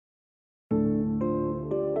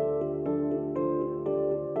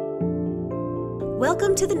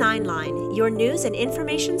Welcome to the Nine Line, your news and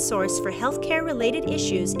information source for healthcare-related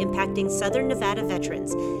issues impacting Southern Nevada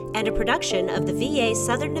veterans, and a production of the VA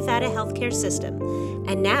Southern Nevada Healthcare System.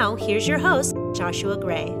 And now, here's your host, Joshua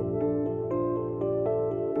Gray.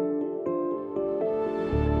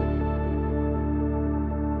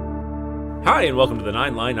 Hi, and welcome to the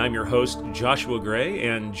Nine Line. I'm your host, Joshua Gray,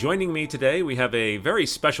 and joining me today, we have a very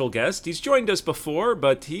special guest. He's joined us before,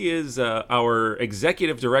 but he is our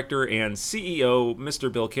Executive Director and CEO,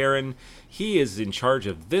 Mr. Bill Caron. He is in charge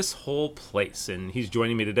of this whole place, and he's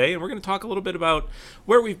joining me today, and we're going to talk a little bit about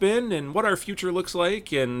where we've been and what our future looks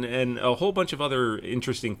like, and a whole bunch of other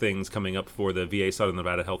interesting things coming up for the VA Southern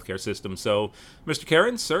Nevada Healthcare System. So, Mr.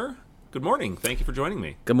 Caron, sir, good morning. Thank you for joining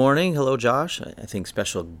me. Good morning. Hello, Josh. I think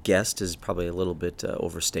special guest is probably a little bit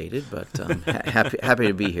overstated, but happy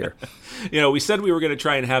to be here. You know, we said we were going to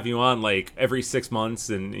try and have you on like every 6 months,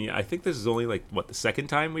 and I think this is only like, the second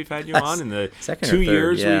time we've had you on in the second 2 or third,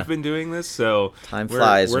 years yeah. We've been doing this. So time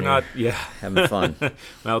flies. We're not, having fun.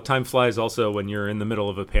 Well, time flies also when you're in the middle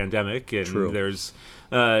of a pandemic, and True. There's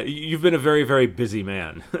you've been a very, very busy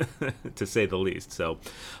man, to say the least. So.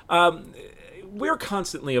 We're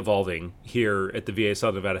constantly evolving here at the VA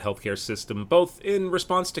Southern Nevada Healthcare System, both in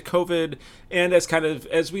response to COVID and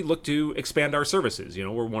as we look to expand our services. You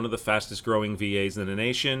know, we're one of the fastest growing VAs in the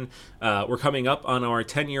nation. We're coming up on our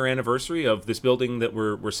 10-year anniversary of this building that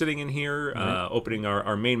we're sitting in here, right. Opening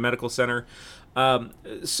our main medical center.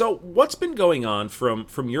 So what's been going on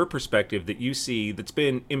from your perspective that you see that's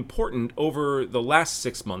been important over the last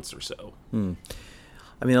 6 months or so? I mean,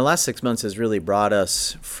 the last 6 months has really brought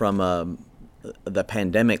us from the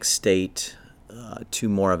pandemic state to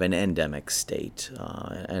more of an endemic state,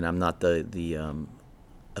 and I'm not the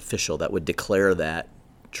official that would declare that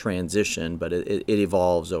transition, but it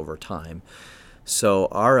evolves over time. So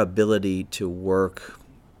our ability to work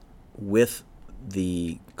with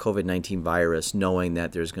the COVID-19 virus, knowing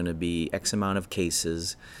that there's going to be X amount of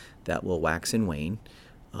cases that will wax and wane,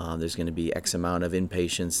 there's going to be X amount of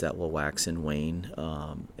inpatients that will wax and wane,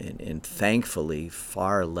 and thankfully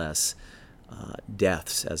far less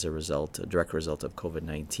deaths as a direct result of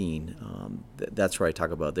COVID-19. That's where I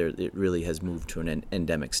talk about it really has moved to an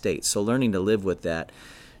endemic state. So learning to live with that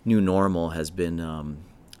new normal has been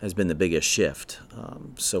the biggest shift.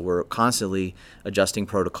 So we're constantly adjusting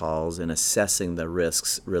protocols and assessing the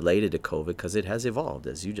risks related to COVID because it has evolved,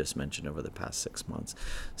 as you just mentioned, over the past 6 months.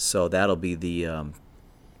 So that'll be the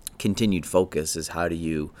continued focus, is how do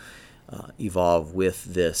you evolve with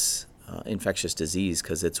this infectious disease,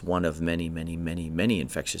 because it's one of many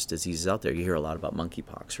infectious diseases out there. You hear a lot about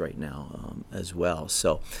monkeypox right now as well.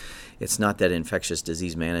 So it's not that infectious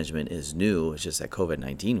disease management is new, it's just that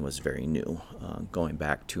COVID-19 was very new, going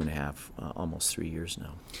back 2.5, almost 3 years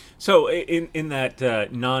now. So in that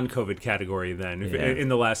non-COVID category then, in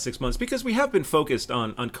the last 6 months, because we have been focused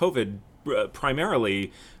on COVID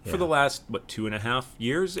primarily for the last 2.5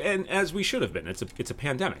 years, and as we should have been. It's a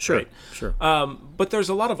pandemic, sure, right? Sure. But there's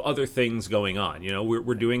a lot of other things going on. You know,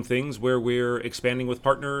 we're doing things where we're expanding with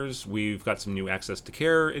partners. We've got some new access to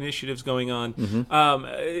care initiatives going on.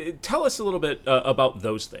 Mm-hmm. Tell us a little bit about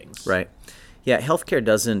those things. Right. Yeah, healthcare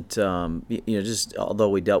doesn't, just although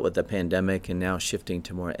we dealt with the pandemic and now shifting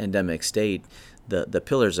to more endemic state, the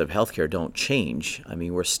pillars of healthcare don't change. I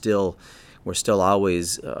mean, we're still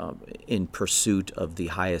always in pursuit of the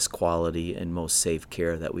highest quality and most safe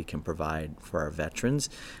care that we can provide for our veterans.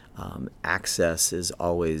 Access is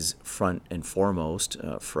always front and foremost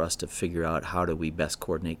for us to figure out how do we best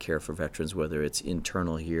coordinate care for veterans, whether it's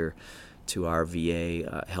internal here to our VA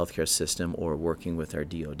healthcare system or working with our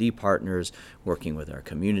DoD partners, working with our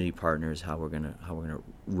community partners, how we're gonna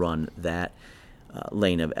run that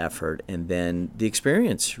lane of effort, and then the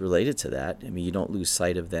experience related to that. I mean, you don't lose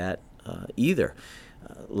sight of that either.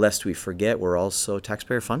 Lest we forget, we're also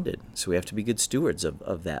taxpayer funded, so we have to be good stewards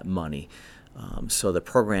of that money. So the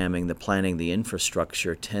programming, the planning, the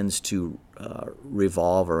infrastructure tends to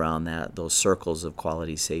revolve around those circles of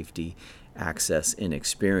quality, safety, access, and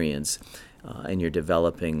experience. And you're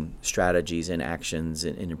developing strategies and actions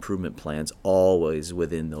and improvement plans always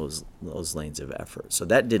within those lanes of effort. So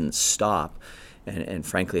that didn't stop. And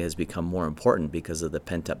frankly has become more important because of the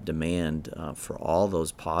pent-up demand for all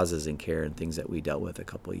those pauses in care and things that we dealt with a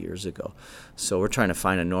couple of years ago. So we're trying to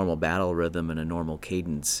find a normal battle rhythm and a normal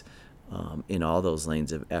cadence in all those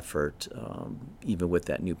lanes of effort, even with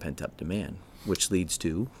that new pent-up demand, which leads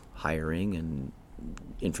to hiring and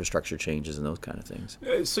infrastructure changes and those kind of things.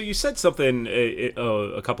 So you said something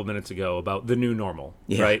a couple minutes ago about the new normal,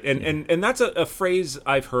 yeah, right? And that's a phrase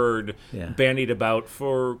I've heard bandied about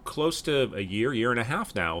for close to a year and a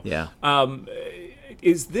half now. Yeah.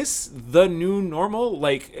 is this the new normal?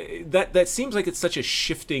 Like that seems like it's such a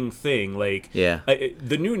shifting thing. Like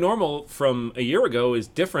the new normal from a year ago is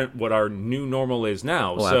different what our new normal is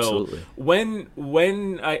now. Oh, so absolutely.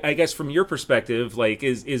 when I guess from your perspective, like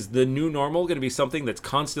is the new normal going to be something that's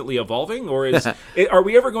constantly evolving, or are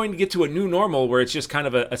we ever going to get to a new normal where it's just kind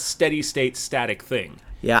of a steady state static thing?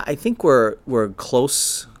 Yeah, I think we're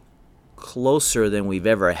closer than we've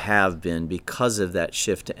ever have been because of that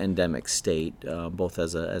shift to endemic state, both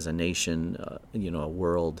as a nation, a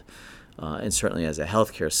world, and certainly as a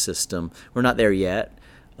healthcare system. We're not there yet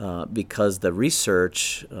because the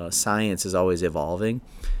research, science is always evolving.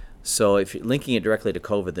 So if you're linking it directly to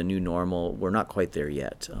COVID, the new normal, we're not quite there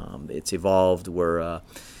yet. It's evolved.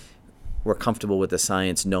 We're comfortable with the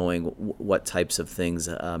science, knowing what types of things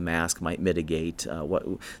a mask might mitigate.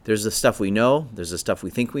 There's the stuff we know, there's the stuff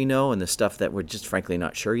we think we know, and the stuff that we're just frankly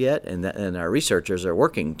not sure yet. And our researchers are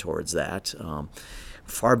working towards that.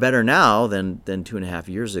 Far better now than 2.5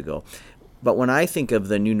 years ago. But when I think of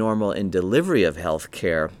the new normal in delivery of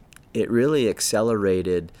healthcare, it really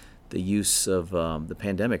accelerated the use of the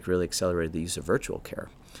pandemic. Really accelerated the use of virtual care.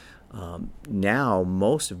 Now,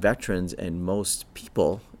 most veterans and most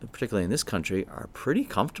people, particularly in this country, are pretty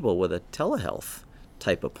comfortable with a telehealth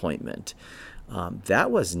type appointment.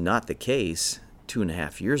 That was not the case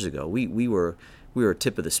 2.5 years ago. We were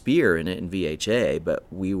tip of the spear in VHA, but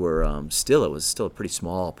we were it was still a pretty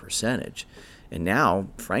small percentage. And now,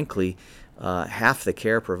 frankly, half the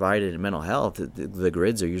care provided in mental health, the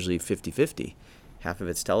grids are usually 50-50. Half of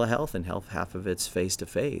it's telehealth and half of it's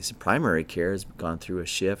face-to-face. Primary care has gone through a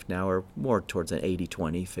shift. Now we're more towards an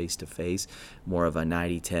 80-20 face-to-face, more of a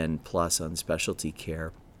 90-10 plus on specialty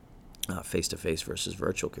care, face-to-face versus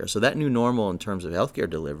virtual care. So that new normal in terms of healthcare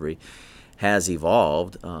delivery has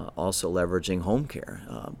evolved, also leveraging home care.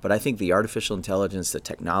 But I think the artificial intelligence, the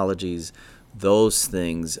technologies, those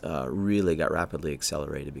things really got rapidly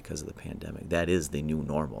accelerated because of the pandemic. That is the new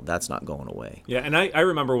normal. That's not going away. Yeah, and I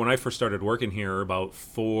remember when I first started working here about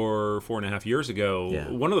 4.5 years ago,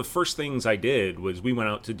 one of the first things I did was we went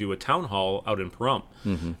out to do a town hall out in Pahrump.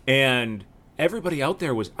 Mm-hmm. And everybody out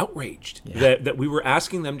there was outraged that we were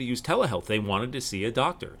asking them to use telehealth. They wanted to see a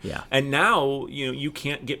doctor. Yeah. And now, you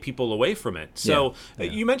can't get people away from it. So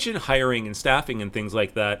you mentioned hiring and staffing and things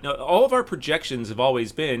like that. Now, all of our projections have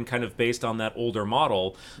always been kind of based on that older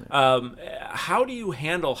model. How do you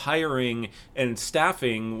handle hiring and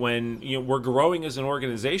staffing when we're growing as an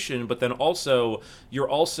organization, but then also you're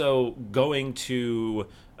also going to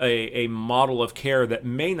a model of care that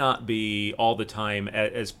may not be all the time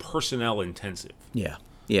as personnel intensive?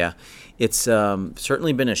 Yeah. It's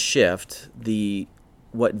certainly been a shift.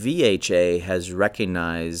 What VHA has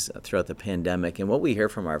recognized throughout the pandemic, and what we hear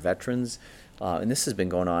from our veterans, and this has been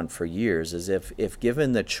going on for years, is if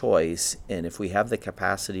given the choice and if we have the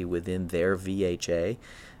capacity within their VHA,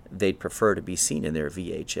 they'd prefer to be seen in their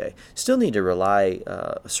VHA. Still need to rely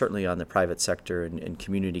certainly on the private sector and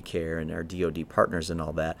community care and our DoD partners and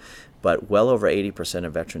all that, but well over 80%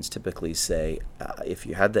 of veterans typically say, if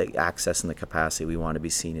you had the access and the capacity, we want to be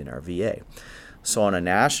seen in our VA. So on a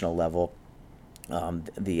national level,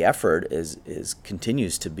 the effort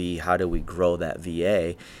continues to be how do we grow that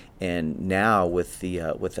VA, and now with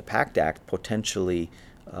the PACT Act potentially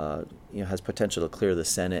has potential to clear the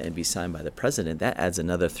Senate and be signed by the president. That adds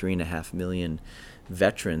another 3.5 million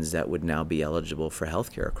veterans that would now be eligible for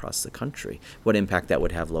health care across the country. What impact that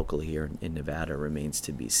would have locally here in Nevada remains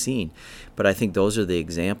to be seen. But I think those are the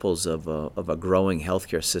examples of a growing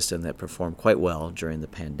healthcare system that performed quite well during the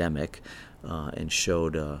pandemic and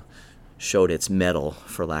showed its mettle,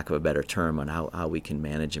 for lack of a better term, on how we can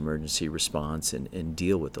manage emergency response and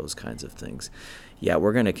deal with those kinds of things. Yeah,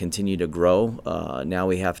 we're going to continue to grow. Now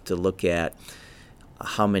we have to look at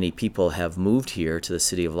how many people have moved here to the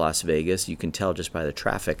city of Las Vegas. You can tell just by the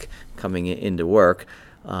traffic coming into work.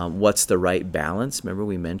 What's the right balance? Remember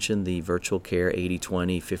we mentioned the virtual care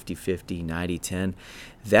 80-20, 50-50, 90-10.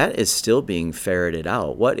 That is still being ferreted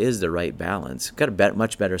out. What is the right balance? We've got a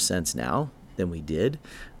much better sense now than we did.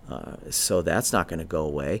 So that's not going to go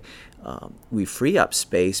away. We free up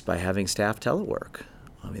space by having staff telework.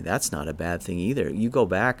 I mean, that's not a bad thing either. You go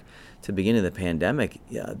back to the beginning of the pandemic,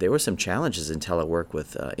 there were some challenges in telework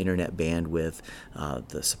with internet bandwidth,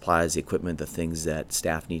 the supplies, the equipment, the things that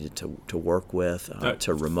staff needed to work with,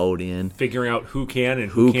 to remote in. Figuring out who can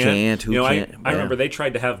and who can't. I remember they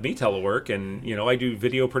tried to have me telework, and I do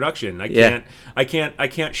video production. I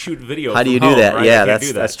can't shoot video. How do you do that? Right? Yeah,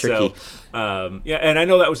 that's tricky. Yeah, and I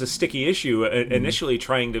know that was a sticky issue initially,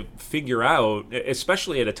 trying to figure out,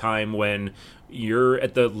 especially at a time when you're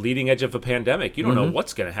at the leading edge of a pandemic. You don't know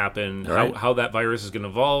what's going to happen, Right. how that virus is going to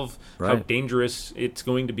evolve, how Right. dangerous it's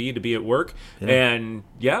going to be at work. Yeah. And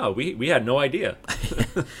yeah, we had no idea.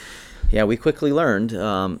 Yeah, we quickly learned.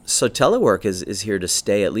 So telework is here to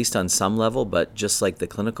stay, at least on some level, but just like the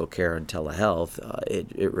clinical care and telehealth,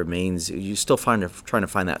 it remains, you still trying to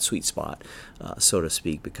find that sweet spot, so to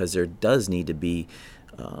speak, because there does need to be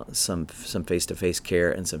some face-to-face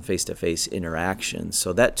care and some face-to-face interaction.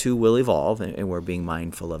 So that too will evolve, and we're being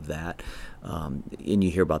mindful of that. And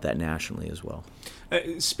you hear about that nationally as well.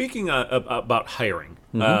 Speaking about hiring,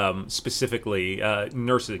 specifically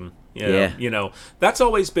nursing, Yeah. That's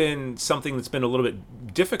always been something that's been a little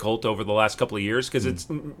bit difficult over the last couple of years, because it's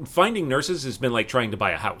finding nurses has been like trying to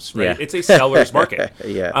buy a house, right? Yeah. It's a seller's market.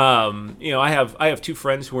 Yeah. I have two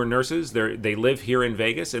friends who are nurses. They live here in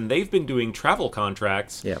Vegas, and they've been doing travel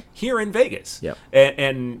contracts Yep. here in Vegas. Yep.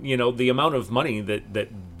 And the amount of money that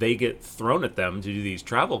they get thrown at them to do these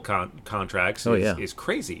travel contracts is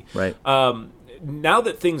crazy. Right. Now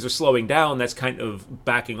that things are slowing down, that's kind of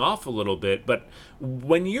backing off a little bit. But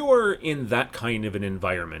when you're in that kind of an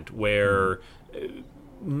environment where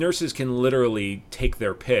nurses can literally take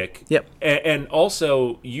their pick, Yep. and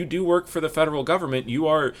also you do work for the federal government, you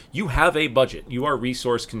have a budget, you are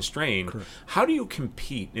resource constrained. Correct. How do you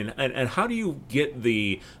compete, and how do you get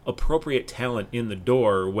the appropriate talent in the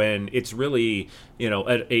door when it's really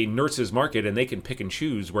a nurse's market, and they can pick and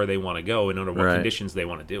choose where they want to go and under what conditions they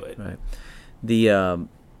want to do it? Right.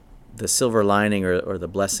 The silver lining or the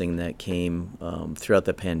blessing that came throughout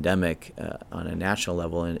the pandemic on a national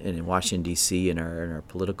level and in Washington, D.C., and our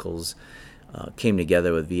politicals came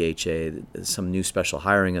together with VHA, some new special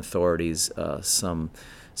hiring authorities,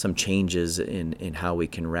 some changes in how we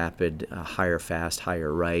can rapid hire fast,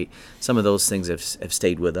 hire right. Some of those things have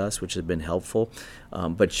stayed with us, which has been helpful.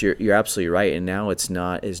 But you're absolutely right. And now it's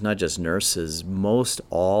not just nurses. Most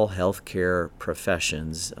all healthcare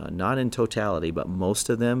professions, not in totality, but most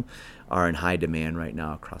of them are in high demand right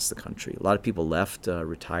now across the country. A lot of people left,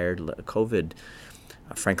 retired. COVID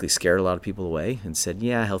frankly scared a lot of people away and said,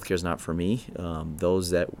 yeah, healthcare's not for me. Those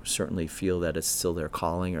that certainly feel that it's still their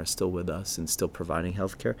calling are still with us and still providing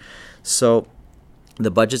healthcare. So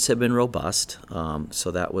the budgets have been robust.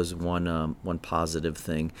 So that was one positive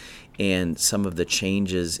thing. And some of the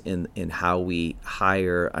changes in how we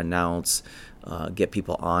hire, announce, get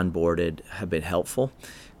people onboarded have been helpful.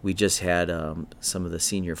 We just had some of the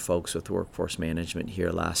senior folks with workforce management here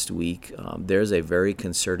last week. There's a very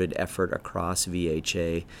concerted effort across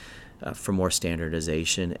VHA for more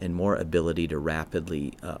standardization and more ability to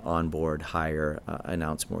rapidly onboard, hire,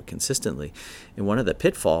 announce more consistently. And one of the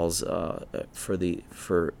pitfalls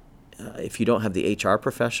if you don't have the HR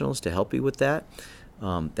professionals to help you with that,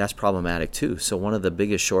 that's problematic too. So one of the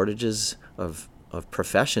biggest shortages of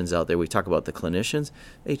professions out there, we talk about the clinicians,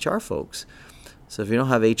 HR folks. So if you don't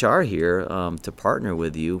have HR here to partner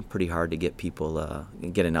with you, pretty hard to get people,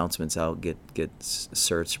 get announcements out, get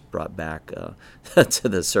certs brought back to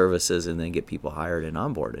the services, and then get people hired and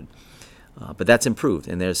onboarded. But that's improved,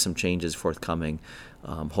 and there's some changes forthcoming.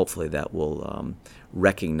 Hopefully that will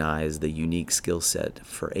recognize the unique skill set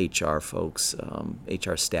for HR folks,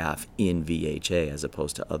 HR staff in VHA as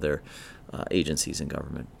opposed to other agencies in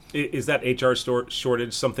government. Is that HR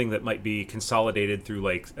shortage something that might be consolidated through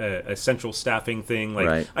like a central staffing thing? Like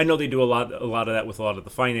Right. I know they do a lot of that with a lot of the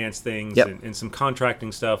finance things and some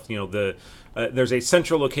contracting stuff. There's a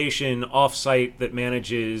central location offsite that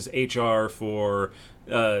manages HR for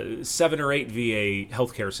 7 or 8 VA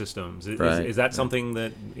healthcare systems. Is that something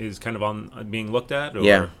that is kind of being looked at?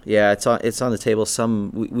 Or? Yeah, it's on the table.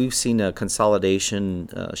 We've seen a consolidation,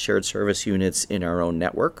 shared service units in our own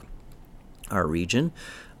network, our region.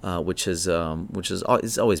 Which is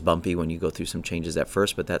always bumpy when you go through some changes at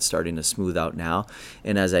first, but that's starting to smooth out now.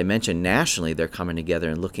 And as I mentioned, nationally, they're coming together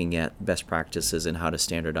and looking at best practices and how to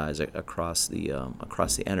standardize across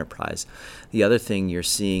the enterprise. The other thing you're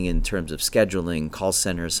seeing in terms of scheduling, call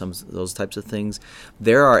centers, some of those types of things,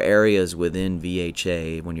 there are areas within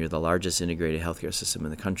VHA, when you're the largest integrated healthcare system in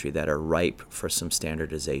the country, that are ripe for some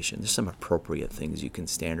standardization. There's some appropriate things you can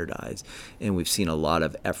standardize, and we've seen a lot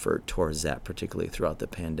of effort towards that, particularly throughout the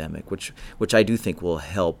pandemic, which I do think will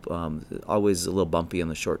help. Always a little bumpy in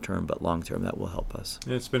the short term, but long term that will help us.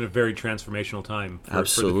 It's been a very transformational time for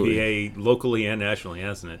Absolutely. the VA locally and nationally,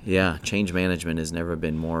 hasn't it? Yeah, change management has never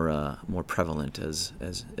been more prevalent as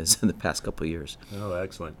in the past couple of years. Oh,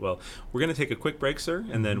 excellent. Well, we're going to take a quick break, sir,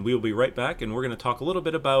 and then we'll be right back, and we're going to talk a little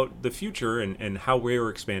bit about the future and how we're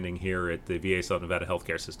expanding here at the VA Southern Nevada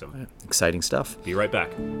Healthcare System. Exciting stuff. Be right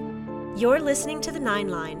back. You're listening to The 9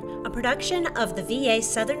 Line, a production of the VA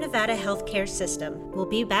Southern Nevada Healthcare System. We'll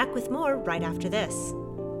be back with more right after this.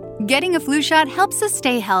 Getting a flu shot helps us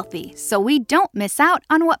stay healthy, so we don't miss out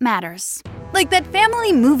on what matters. Like that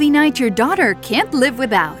family movie night your daughter can't live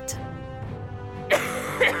without.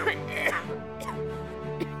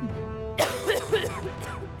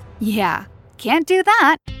 Yeah, can't do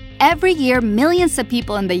that. Every year, millions of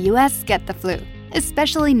people in the U.S. get the flu.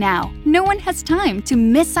 Especially now, no one has time to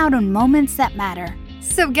miss out on moments that matter.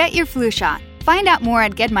 So get your flu shot. Find out more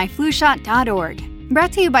at getmyflushot.org.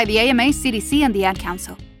 Brought to you by the AMA, CDC, and the Ad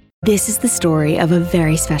Council. This is the story of a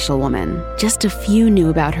very special woman. Just a few knew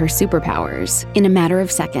about her superpowers. In a matter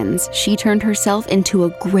of seconds, she turned herself into a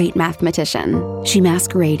great mathematician. She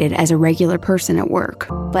masqueraded as a regular person at work,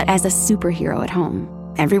 but as a superhero at home.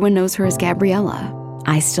 Everyone knows her as Gabriella.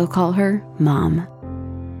 I still call her Mom.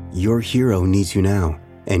 Your hero needs you now,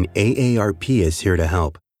 and AARP is here to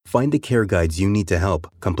help. Find the care guides you need to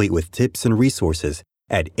help, complete with tips and resources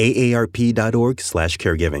at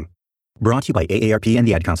aarp.org/caregiving. Brought to you by AARP and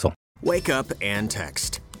the Ad Council. Wake up and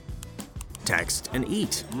text. Text and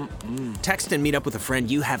eat. Text and meet up with a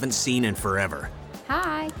friend you haven't seen in forever.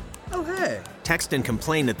 Hi. Oh, hey. Text and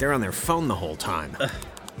complain that they're on their phone the whole time.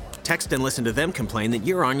 Text and listen to them complain that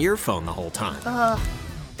you're on your phone the whole time.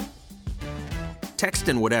 Text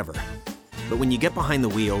and whatever. But when you get behind the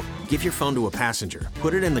wheel, give your phone to a passenger.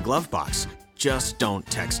 Put it in the glove box. Just don't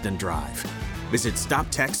text and drive. Visit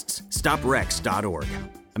StopTextsStopWrecks.org.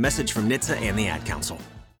 A message from NHTSA and the Ad Council.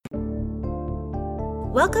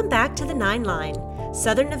 Welcome back to The 9 Line,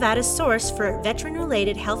 Southern Nevada's source for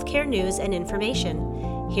veteran-related healthcare news and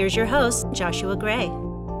information. Here's your host, Joshua Gray.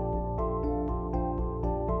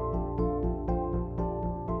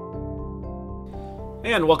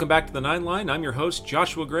 And welcome back to The 9 Line. I'm your host,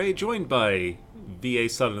 Joshua Gray, joined by VA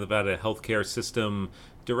Southern Nevada Healthcare System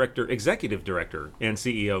Executive Director and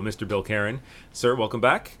CEO, Mr. Bill Caron. Sir, welcome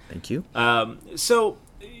back. Thank you.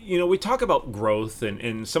 We talk about growth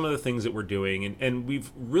and some of the things that we're doing, and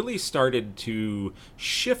we've really started to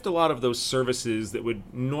shift a lot of those services that would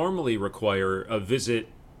normally require a visit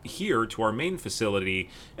here to our main facility,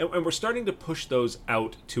 and we're starting to push those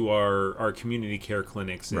out to our community care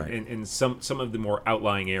clinics and some of the more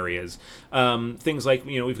outlying areas. Things like,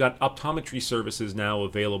 we've got optometry services now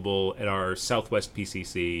available at our Southwest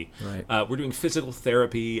PCC. Right. We're doing physical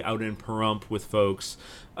therapy out in Pahrump with folks.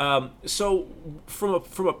 So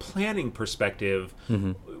from a planning perspective,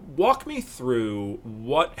 walk me through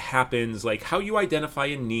what happens, like how you identify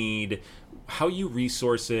a need, how you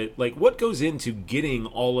resource it, like what goes into getting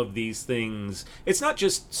all of these things. It's not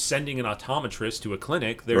just sending an optometrist to a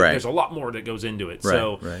clinic. There's a lot more that goes into it.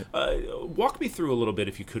 Walk me through a little bit,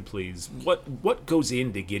 if you could, please. What goes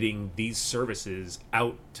into getting these services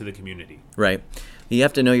out to the community? Right. You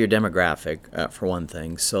have to know your demographic, for one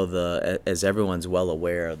thing. So as everyone's well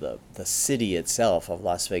aware, the city itself of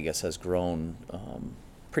Las Vegas has grown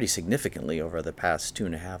pretty significantly over the past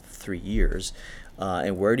 2.5, 3 years.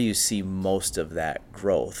 And where do you see most of that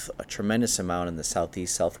growth? A tremendous amount in the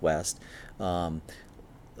southeast, southwest, some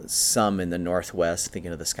in the northwest,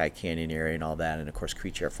 thinking of the Sky Canyon area and all that, and of course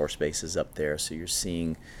Creech Air Force Base is up there, so you're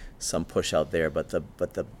seeing some push out there. But the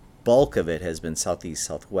bulk of it has been southeast,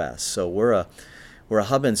 southwest. So we're a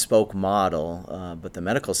hub and spoke model, but the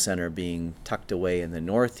medical center being tucked away in the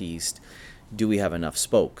northeast. Do we have enough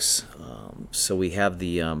spokes? So we have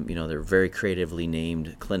they're very creatively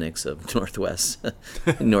named clinics of Northwest,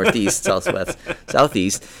 Northeast, Southwest,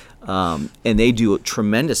 Southeast, and they do a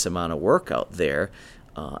tremendous amount of work out there,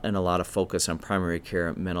 and a lot of focus on primary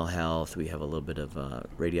care, mental health. We have a little bit of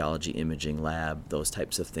radiology imaging lab, those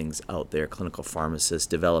types of things out there, clinical pharmacists,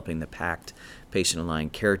 developing the packed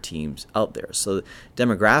patient-aligned care teams out there. So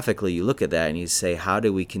demographically, you look at that and you say, how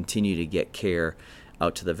do we continue to get care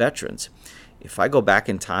out to the veterans? If I go back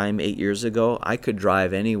in time 8 years ago, I could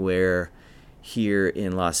drive anywhere here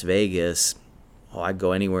in Las Vegas. I'd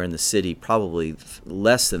go anywhere in the city, probably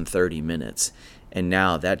less than 30 minutes. And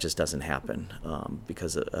now that just doesn't happen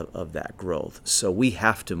because of that growth. So we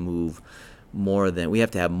have to have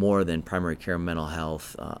more than primary care and mental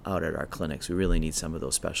health out at our clinics. We really need some of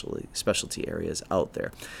those specialty areas out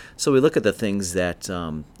there. So we look at the things that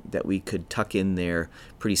we could tuck in there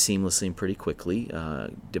pretty seamlessly and pretty quickly.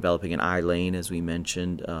 Developing an eye lane, as we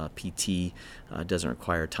mentioned, PT doesn't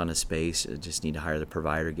require a ton of space. You just need to hire the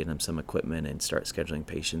provider, get them some equipment, and start scheduling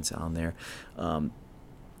patients on there.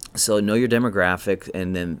 So know your demographic,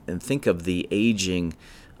 and think of the aging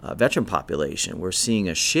veteran population. We're seeing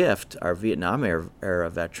a shift. Our Vietnam era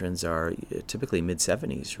veterans are typically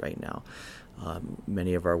mid-70s right now.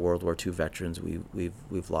 Many of our World War II veterans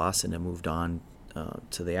we've lost and have moved on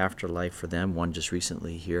to the afterlife for them. One just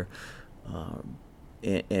recently here,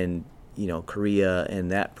 and Korea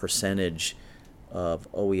and that percentage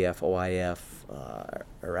of OEF, OIF,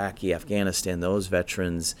 Iraqi, Afghanistan, those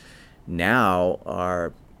veterans now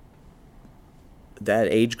are. That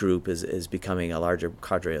age group is becoming a larger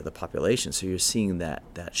cadre of the population, so you're seeing that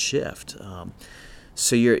shift.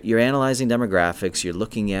 So you're analyzing demographics. You're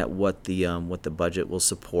looking at what the budget will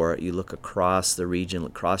support. You look across the region,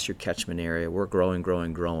 across your catchment area. We're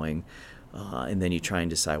growing, and then you try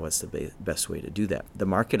and decide what's the best way to do that. The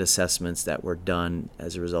market assessments that were done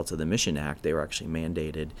as a result of the Mission Act, they were actually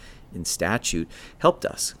mandated in statute, helped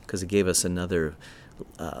us because it gave us another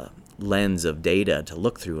lens of data to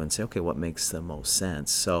look through and say, okay, what makes the most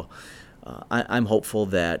sense? So I'm hopeful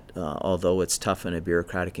that although it's tough in a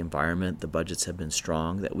bureaucratic environment, the budgets have been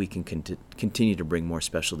strong, that we can continue to bring more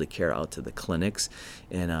specialty care out to the clinics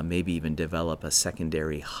and maybe even develop a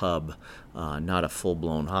secondary hub, not a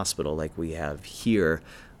full-blown hospital like we have here,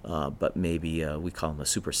 but maybe we call them a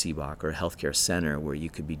super CBOC or a healthcare center where you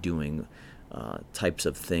could be doing types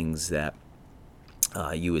of things that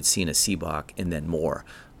you would see in a CBOC and then more.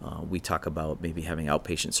 We talk about maybe having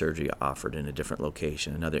outpatient surgery offered in a different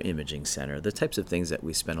location, another imaging center, the types of things that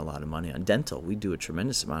we spend a lot of money on. Dental, we do a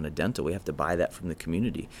tremendous amount of dental. We have to buy that from the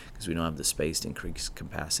community because we don't have the space to increase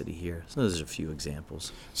capacity here. So those are a few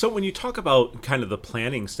examples. So when you talk about kind of the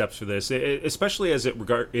planning steps for this, especially as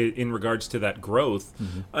in regards to that growth,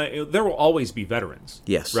 there will always be veterans.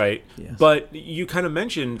 Yes. Right? Yes. But you kind of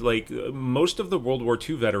mentioned like most of the World War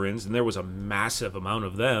II veterans, and there was a massive amount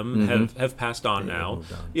of them, have passed on now.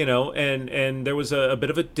 And there was a bit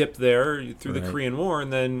of a dip there through the Korean War,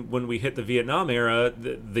 and then when we hit the Vietnam era,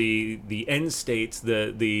 the end states,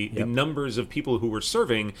 the numbers of people who were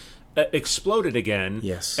serving exploded again.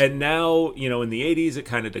 Yes. And now, in the 80s, it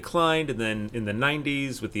kind of declined, and then in the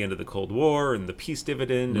 90s, with the end of the Cold War and the peace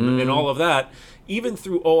dividend and all of that, even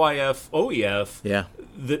through OIF, OEF,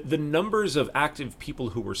 the numbers of active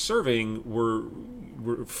people who were serving were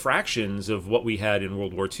fractions of what we had in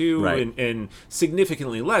World War II and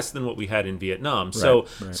significantly less than what we had in Vietnam. So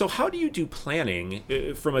how do you do planning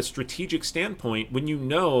from a strategic standpoint when you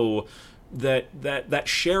know that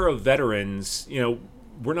share of veterans,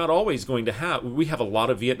 we're not always going to have. We have a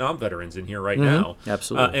lot of Vietnam veterans in here right now.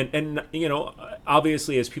 Absolutely. And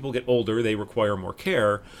obviously as people get older, they require more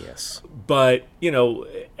care. Yes. But,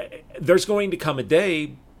 there's going to come a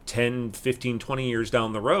day 10, 15, 20 years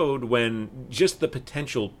down the road when just the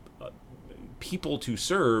potential people to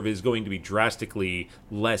serve is going to be drastically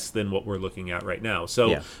less than what we're looking at right now.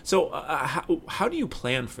 So how do you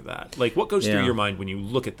plan for that? Like, what goes through your mind when you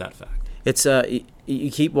look at that fact? It's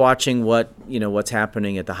you keep watching what's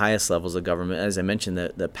happening at the highest levels of government. As I mentioned,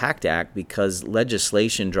 the PACT Act, because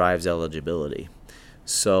legislation drives eligibility.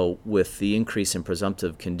 So with the increase in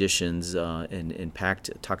presumptive conditions, and PACT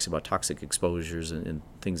talks about toxic exposures and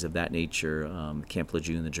things of that nature, Camp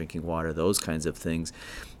Lejeune, the drinking water, those kinds of things,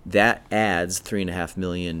 that adds 3.5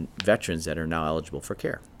 million veterans that are now eligible for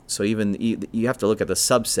care. So even you have to look at the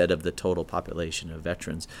subset of the total population of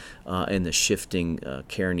veterans and the shifting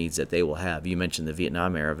care needs that they will have. You mentioned the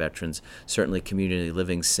Vietnam era veterans, certainly community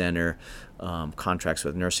living center, contracts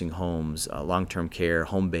with nursing homes, long-term care,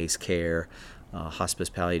 home-based care, hospice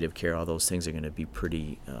palliative care, all those things are going to be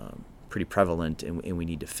pretty prevalent, and we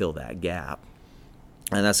need to fill that gap.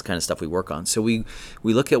 And that's the kind of stuff we work on. So we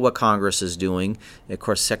look at what Congress is doing. Of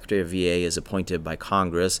course, Secretary of VA is appointed by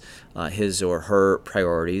Congress, his or her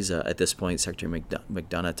priorities. At this point, Secretary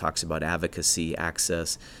McDonough talks about advocacy,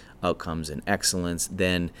 access, outcomes, and excellence.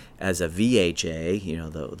 Then as a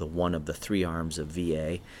VHA, the one of the three arms of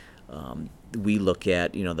VA, we look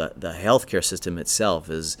at, the healthcare system itself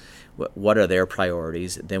is what are their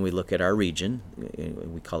priorities. Then we look at our region.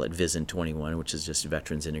 We call it VISN 21, which is just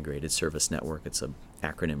Veterans Integrated Service Network. It's an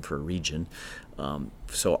acronym for region.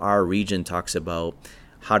 So our region talks about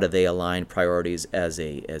how do they align priorities as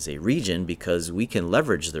a region, because we can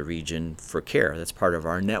leverage the region for care. That's part of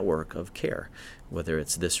our network of care, whether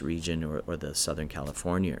it's this region or the Southern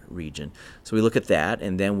California region. So we look at that,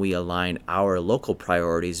 and then we align our local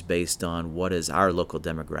priorities based on what is our local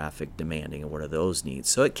demographic demanding and what are those needs.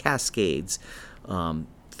 So it cascades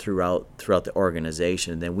throughout the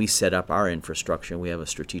organization. And then we set up our infrastructure. We have a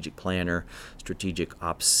strategic planner, strategic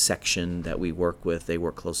ops section that we work with. They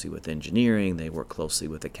work closely with engineering. They work closely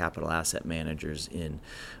with the capital asset managers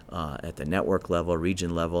at the network level,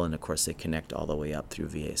 region level, and of course they connect all the way up through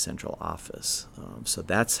VA central office. So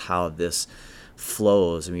that's how this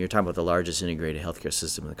flows. I mean, you're talking about the largest integrated healthcare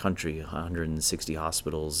system in the country, 160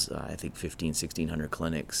 hospitals, I think 1,600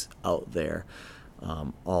 clinics out there.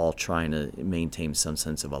 all trying to maintain some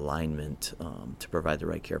sense of alignment to provide the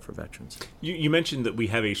right care for veterans. You mentioned that we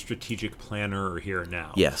have a strategic planner here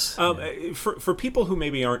now. Yes. For people who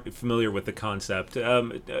maybe aren't familiar with the concept,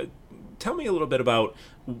 tell me a little bit about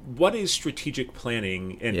what is strategic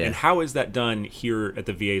planning and how is that done here at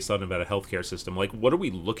the VA Southern Nevada Healthcare System? Like, what are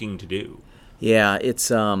we looking to do? Yeah,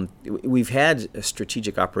 it's we've had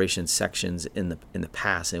strategic operations sections in the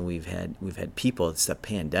past, and we've had people. It's the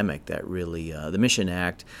pandemic that really the Mission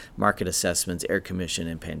Act, market assessments, Air Commission,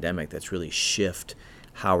 and pandemic that's really shift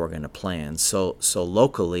how we're going to plan. So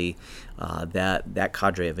locally, that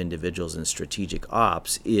cadre of individuals in strategic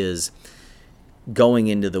ops is going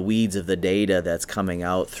into the weeds of the data that's coming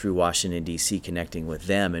out through Washington, D.C., connecting with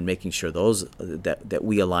them and making sure that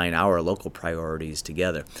we align our local priorities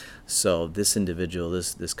together. So this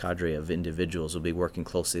cadre of individuals will be working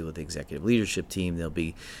closely with the executive leadership team. They'll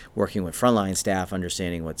be working with frontline staff,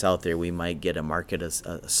 understanding what's out there. We might get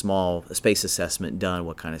a small space assessment done.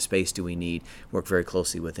 What kind of space do we need? Work very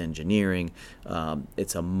closely with engineering.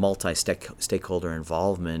 It's a multi-stakeholder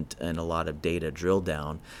involvement and a lot of data drill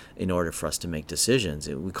down in order for us to make decisions.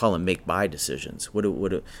 We call them make-buy decisions.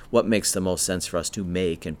 What makes the most sense for us to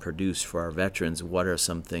make and produce for our veterans? What are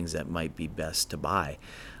some things that might be best to buy?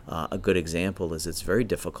 A good example is it's very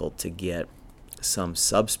difficult to get some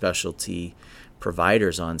subspecialty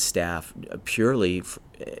providers on staff purely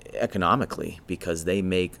economically because they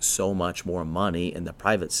make so much more money in the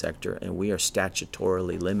private sector, and we are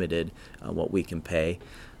statutorily limited on what we can pay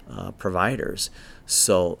providers.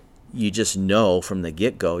 So you just know from the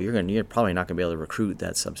get-go you're probably not going to be able to recruit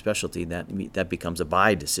that subspecialty. That becomes a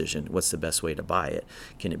buy decision. What's the best way to buy it?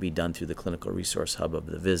 Can it be done through the clinical resource hub of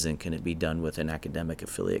the VISN? Can it be done with an academic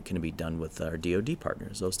affiliate? Can it be done with our DoD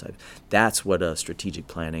partners? Those types. That's what a strategic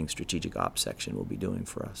planning, strategic ops section will be doing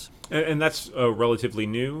for us. And that's a relatively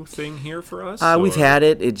new thing here for us? We've had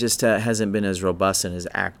it. It just hasn't been as robust and as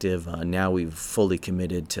active. Now we've fully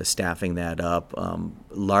committed to staffing that up,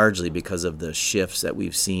 largely because of the shifts that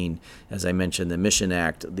we've seen. As I mentioned, the Mission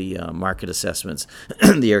Act, the market assessments,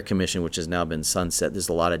 the Air Commission, which has now been sunset. There's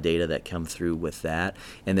a lot of data that come through with that.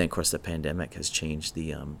 And then, of course, the pandemic has changed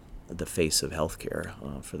the face of healthcare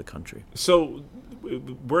for the country. So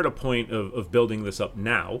we're at a point of building this up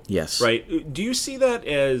now. Yes. Right. Do you see that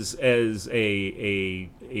as a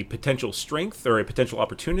potential strength or a potential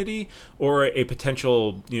opportunity or a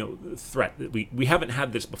potential threat? We haven't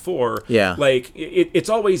had this before. Yeah. Like it's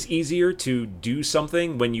always easier to do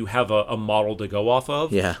something when you have a model to go off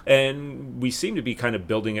of. Yeah. And we seem to be kind of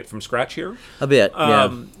building it from scratch here. A bit.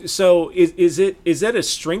 Yeah. So is that a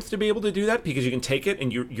strength to be able to do that because you can take it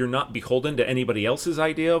and you're not beholden to anybody else's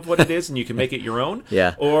idea of what it is and you can make it your own?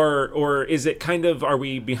 Yeah. Or is it kind of, are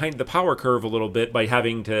we behind the power curve a little bit by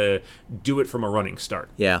having to do it from a running start?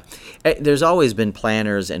 Yeah. There's always been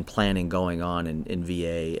planners and planning going on in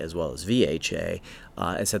VA as well as VHA.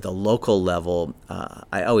 It's at the local level.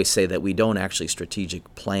 I always say that we don't actually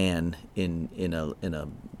strategic plan in a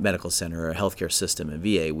medical center or a healthcare system in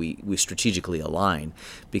VA. We strategically align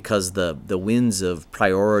because the winds of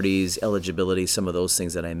priorities, eligibility, some of those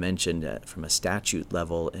things that I mentioned from a statute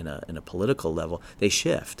level and a political level, they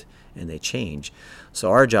shift and they change.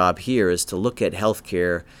 So our job here is to look at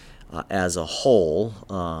healthcare as a whole,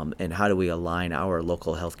 and how do we align our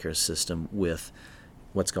local healthcare system with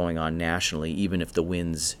what's going on nationally, even if the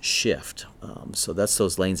winds shift. So that's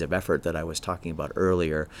those lanes of effort that I was talking about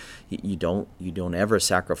earlier. You don't ever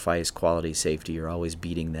sacrifice quality, safety. You're always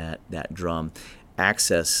beating that drum.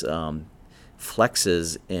 Access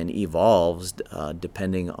flexes and evolves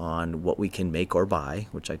depending on what we can make or buy,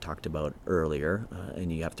 which I talked about earlier,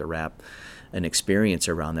 and you have to wrap an experience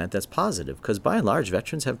around that that's positive, because by and large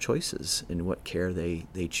veterans have choices in what care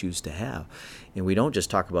they choose to have. And we don't just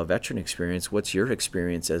talk about veteran experience. What's your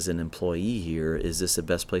experience as an employee here? Is this the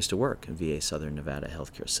best place to work in VA Southern Nevada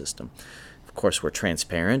healthcare system? Of course, we're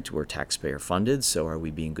transparent, we're taxpayer funded, so are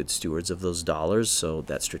we being good stewards of those dollars? So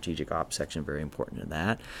that strategic ops section, very important in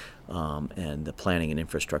that, and the planning and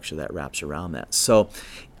infrastructure that wraps around that. So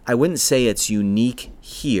I wouldn't say it's unique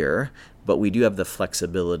here, but we do have the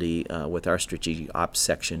flexibility with our strategic ops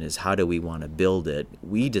section is how do we want to build it.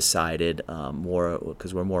 We decided more,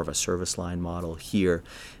 because we're more of a service line model here,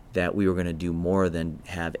 that we were going to do more than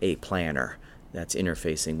have a planner that's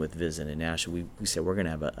interfacing with VISN and National. We said we're going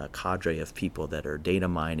to have a cadre of people that are data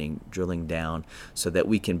mining, drilling down, so that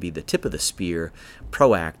we can be the tip of the spear,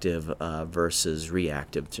 proactive versus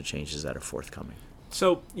reactive to changes that are forthcoming.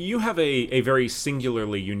 So you have a very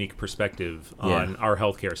singularly unique perspective on our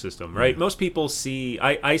healthcare system, right? Most people see,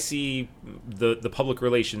 I see the public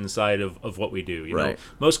relations side of what we do. You know,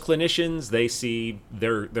 most clinicians, they see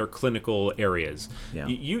their clinical areas. Yeah.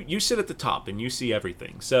 You sit at the top and you see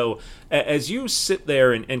everything. So as you sit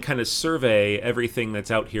there and kind of survey everything that's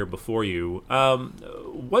out here before you,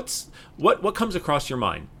 what comes across your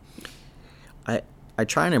mind? I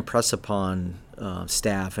try and impress upon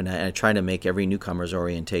staff, and I try to make every newcomer's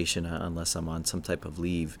orientation, unless I'm on some type of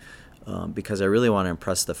leave, because I really want to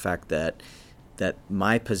impress the fact that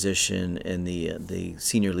my position in the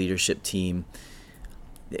senior leadership team,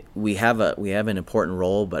 we have an important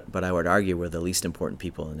role, but I would argue we're the least important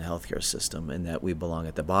people in the healthcare system, and that we belong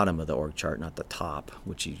at the bottom of the org chart, not the top,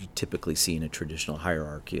 which you typically see in a traditional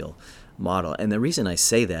hierarchical model. And the reason I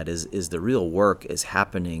say that is the real work is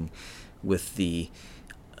happening with the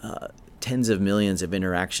tens of millions of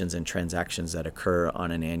interactions and transactions that occur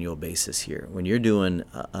on an annual basis here. When you're doing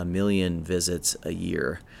a million visits a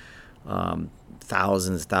year,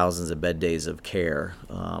 thousands of bed days of care,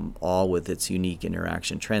 all with its unique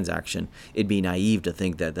interaction transaction, it'd be naive to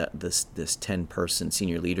think that this 10-person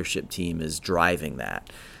senior leadership team is driving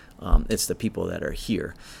that. It's the people that are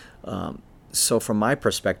here. So from my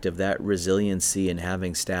perspective, that resiliency and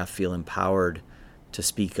having staff feel empowered to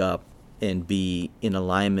speak up and be in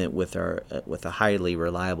alignment with a highly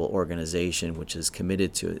reliable organization, which is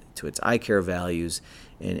committed to its eye care values,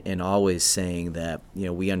 and always saying that, you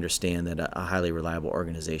know, we understand that a highly reliable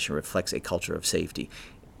organization reflects a culture of safety,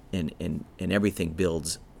 and everything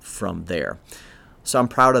builds from there. So I'm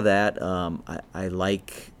proud of that. I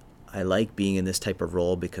like being in this type of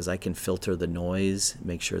role because I can filter the noise,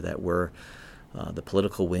 make sure that we're the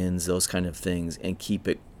political winds, those kind of things, and keep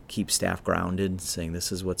staff grounded, saying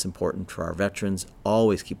this is what's important for our veterans.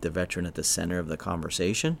 Always keep the veteran at the center of the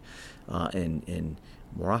conversation, and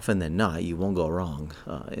more often than not, you won't go wrong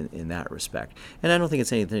in that respect. And I don't think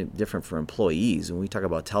it's anything different for employees. When we talk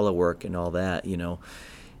about telework and all that, you know,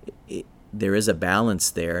 there is a balance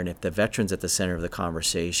there, and if the veteran's at the center of the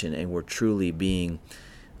conversation and we're truly being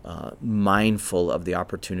mindful of the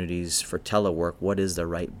opportunities for telework, what is the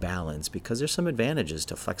right balance? Because there's some advantages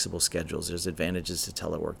to flexible schedules. There's advantages to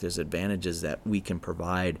telework. There's advantages that we can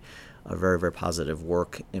provide a very, very positive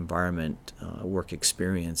work environment, work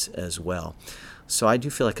experience as well. So I do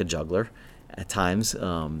feel like a juggler at times,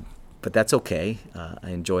 but that's okay. I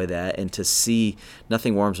enjoy that. And to see,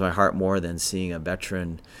 nothing warms my heart more than seeing a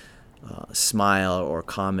veteran smile or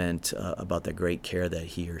comment about the great care that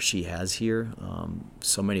he or she has here.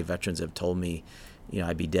 So many veterans have told me, you know,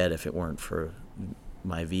 I'd be dead if it weren't for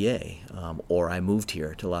my VA, or I moved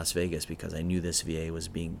here to Las Vegas because I knew this VA was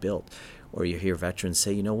being built. Or you hear veterans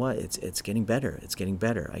say, you know what, it's getting better, it's getting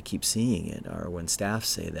better. I keep seeing it. Or when staff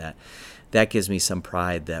say that, that gives me some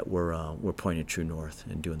pride that we're pointing true north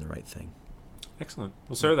and doing the right thing. Excellent.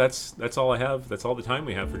 Well, sir, that's all I have. That's all the time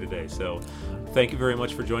we have for today. So thank you very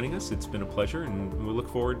much for joining us. It's been a pleasure, and we look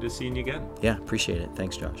forward to seeing you again. Yeah, appreciate it.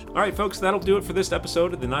 Thanks, Josh. All right, folks, that'll do it for this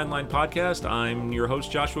episode of the 9 Line Podcast. I'm your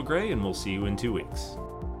host, Joshua Gray, and we'll see you in 2 weeks.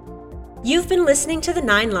 You've been listening to The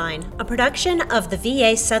 9 Line, a production of the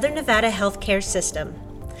VA Southern Nevada Healthcare System.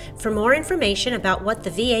 For more information about what the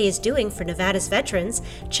VA is doing for Nevada's veterans,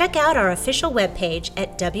 check out our official webpage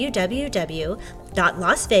at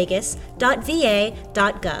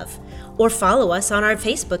www.lasvegas.va.gov or follow us on our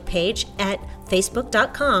Facebook page at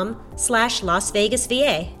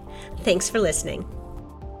facebook.com/LasVegasVA. Thanks for listening.